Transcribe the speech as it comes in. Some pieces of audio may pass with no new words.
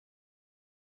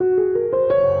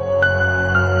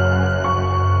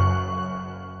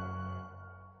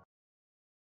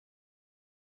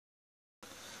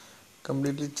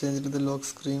completely changed the lock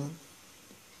screen.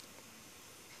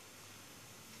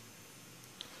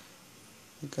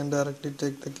 You can directly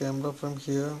take the camera from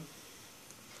here.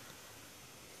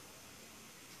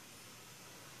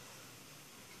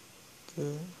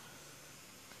 Okay.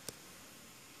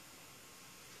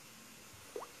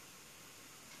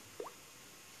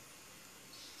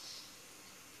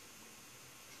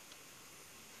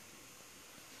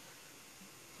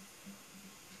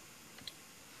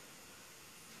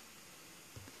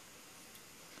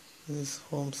 This is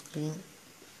home screen.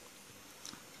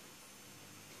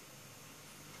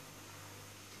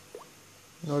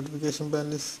 Notification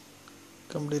panel is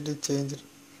completely changed.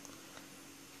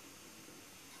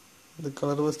 The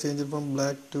color was changed from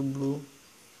black to blue.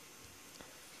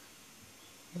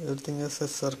 Everything has a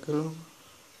circle.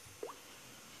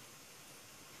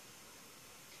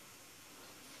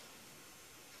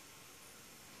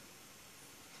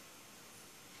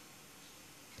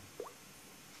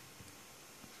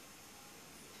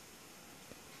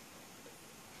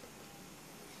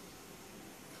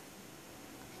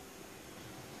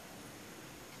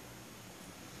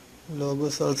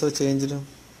 Logos also changed.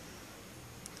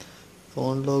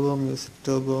 Phone logo, music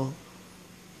logo.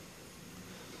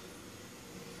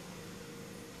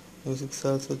 Music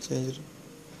also changed.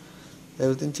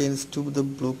 Everything changed to the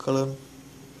blue color.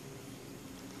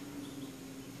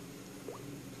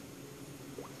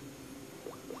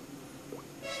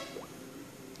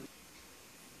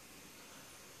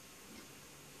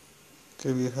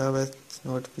 Okay, we have a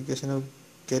notification of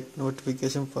get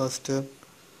notification faster.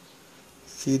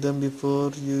 See them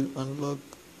before you unlock.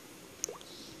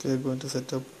 Okay, going to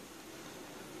set up.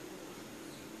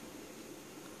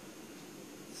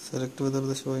 Select whether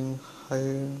the showing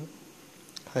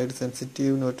hide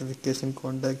sensitive notification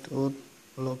contact or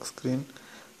lock screen.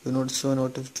 Do not show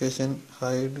notification,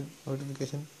 hide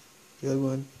notification. We are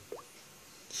going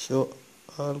to show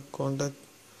all contact.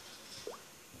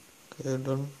 Okay,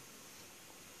 done.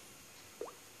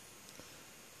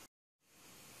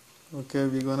 Okay,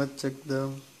 we're gonna check the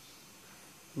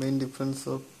main difference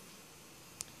of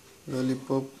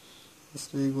Lollipop.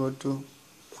 First we go to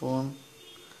phone.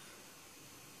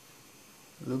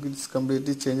 Look, it's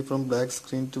completely changed from black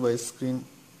screen to white screen.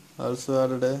 Also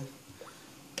added a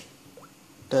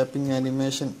tapping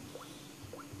animation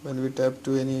when we tap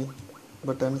to any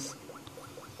buttons.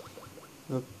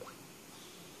 Look.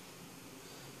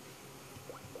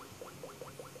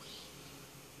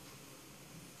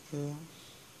 Okay.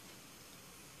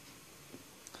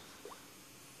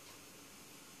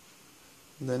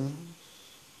 Then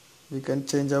we can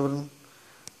change our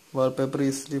wallpaper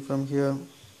easily from here.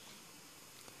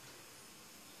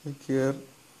 Click here,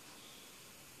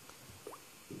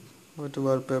 go to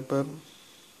wallpaper,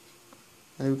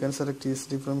 and we can select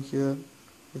easily from here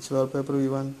which wallpaper we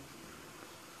want.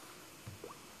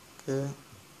 Okay,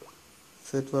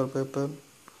 set wallpaper.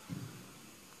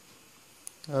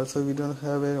 Also, we don't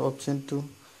have an option to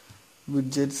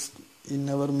widgets in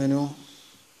our menu.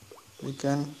 We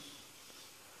can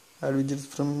add widgets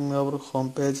from our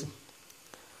home page.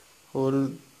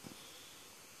 Hold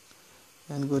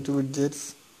and go to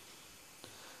widgets,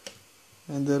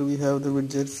 and there we have the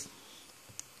widgets.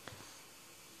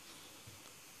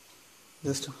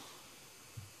 Just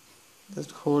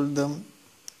hold them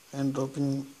and drop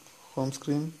in home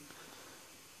screen.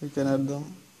 We can add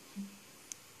them.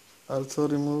 Also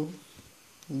remove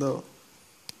the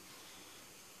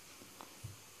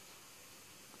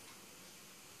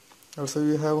also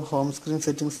we have home screen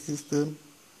settings. Is the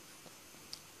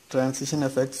transition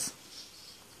effects.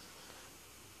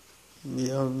 We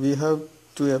have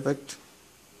two effects,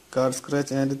 card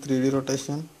scratch and 3D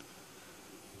rotation,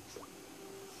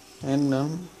 and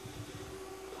none.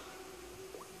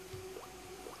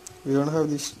 We don't have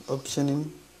this option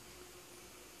in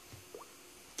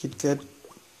KitKat.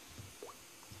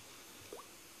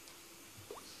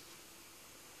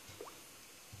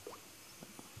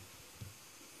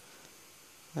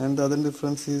 And the other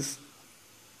difference is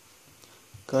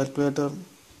calculator.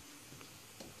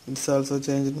 It's also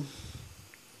changed.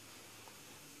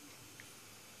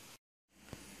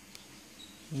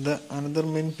 The another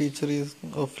main feature is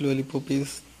of Lollipop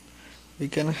is we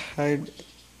can hide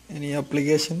any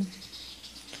application.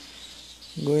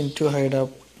 Go into hide app.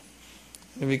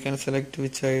 We can select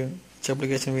which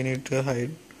application we need to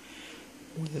hide.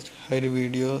 Just hide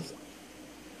videos.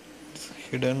 It's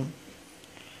hidden.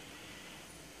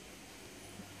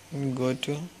 Go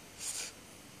to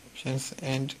options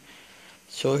and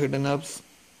show hidden apps.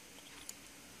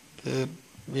 There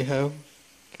we have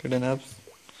hidden apps.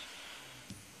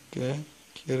 Okay,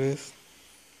 here is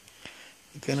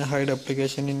you can hide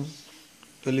application in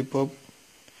Lollipop.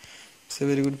 It's a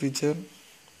very good feature.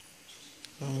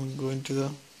 I'm going to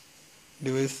the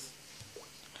device,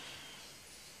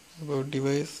 about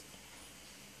device.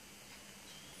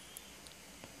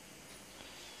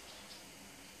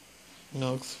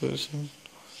 Nox version.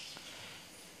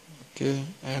 Okay,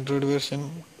 Android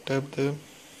version. Tap there.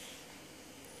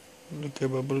 Look a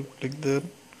bubble. Click there.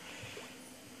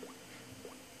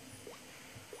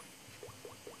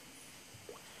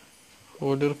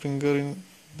 Hold your finger in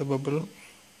the bubble.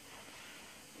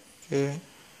 Okay,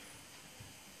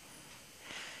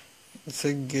 it's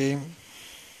a game,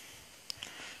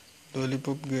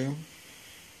 lollipop game,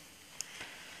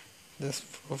 just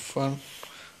for fun.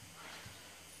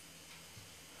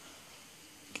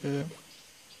 Okay,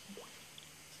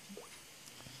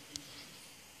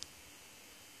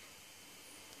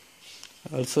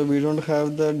 also we don't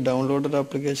have the downloaded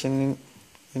application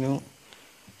in,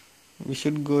 we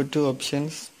should go to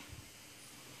options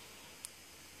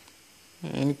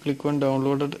and click on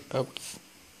downloaded apps.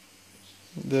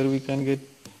 There we can get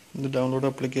the download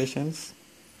applications.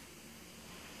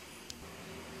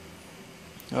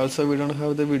 Also we don't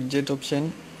have the widget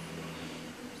option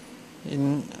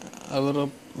in our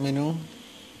menu.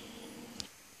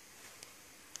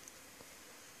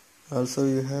 Also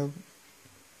you have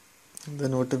the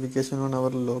notification on our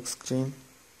lock screen.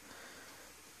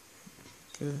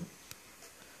 Okay,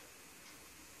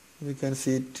 we can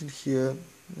see it here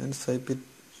and swipe it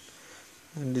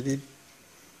and delete.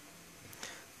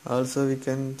 Also we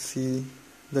can see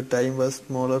the time was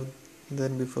smaller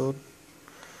than before.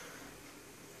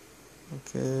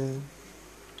 Okay,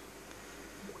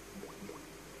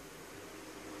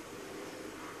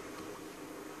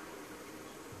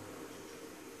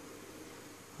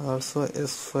 also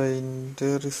as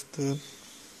finder is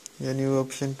a new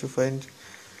option to find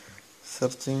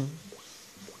searching.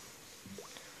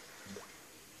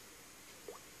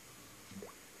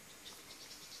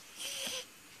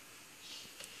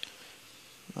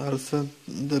 Also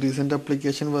the recent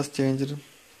application was changed.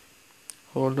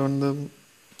 Hold on the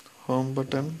home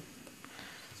button.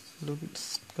 Look,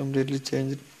 it's completely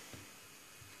changed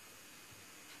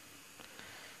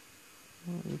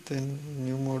with a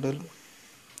new model.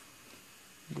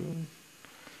 Good.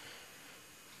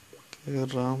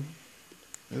 Okay, RAM,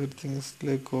 everything is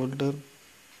like older.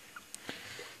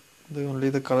 Only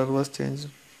the color was changed.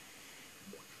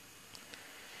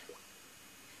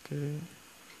 Okay,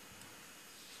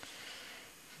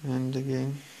 and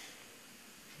again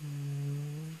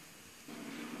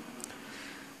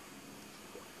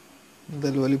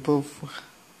the lollipop,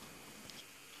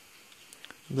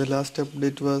 the last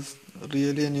update was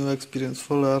really a new experience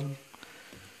for our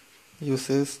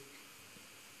users.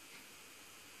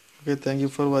 Okay, thank you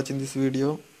for watching this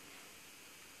video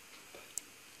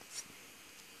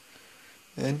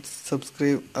and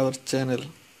subscribe our channel.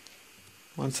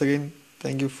 Once again,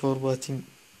 thank you for watching.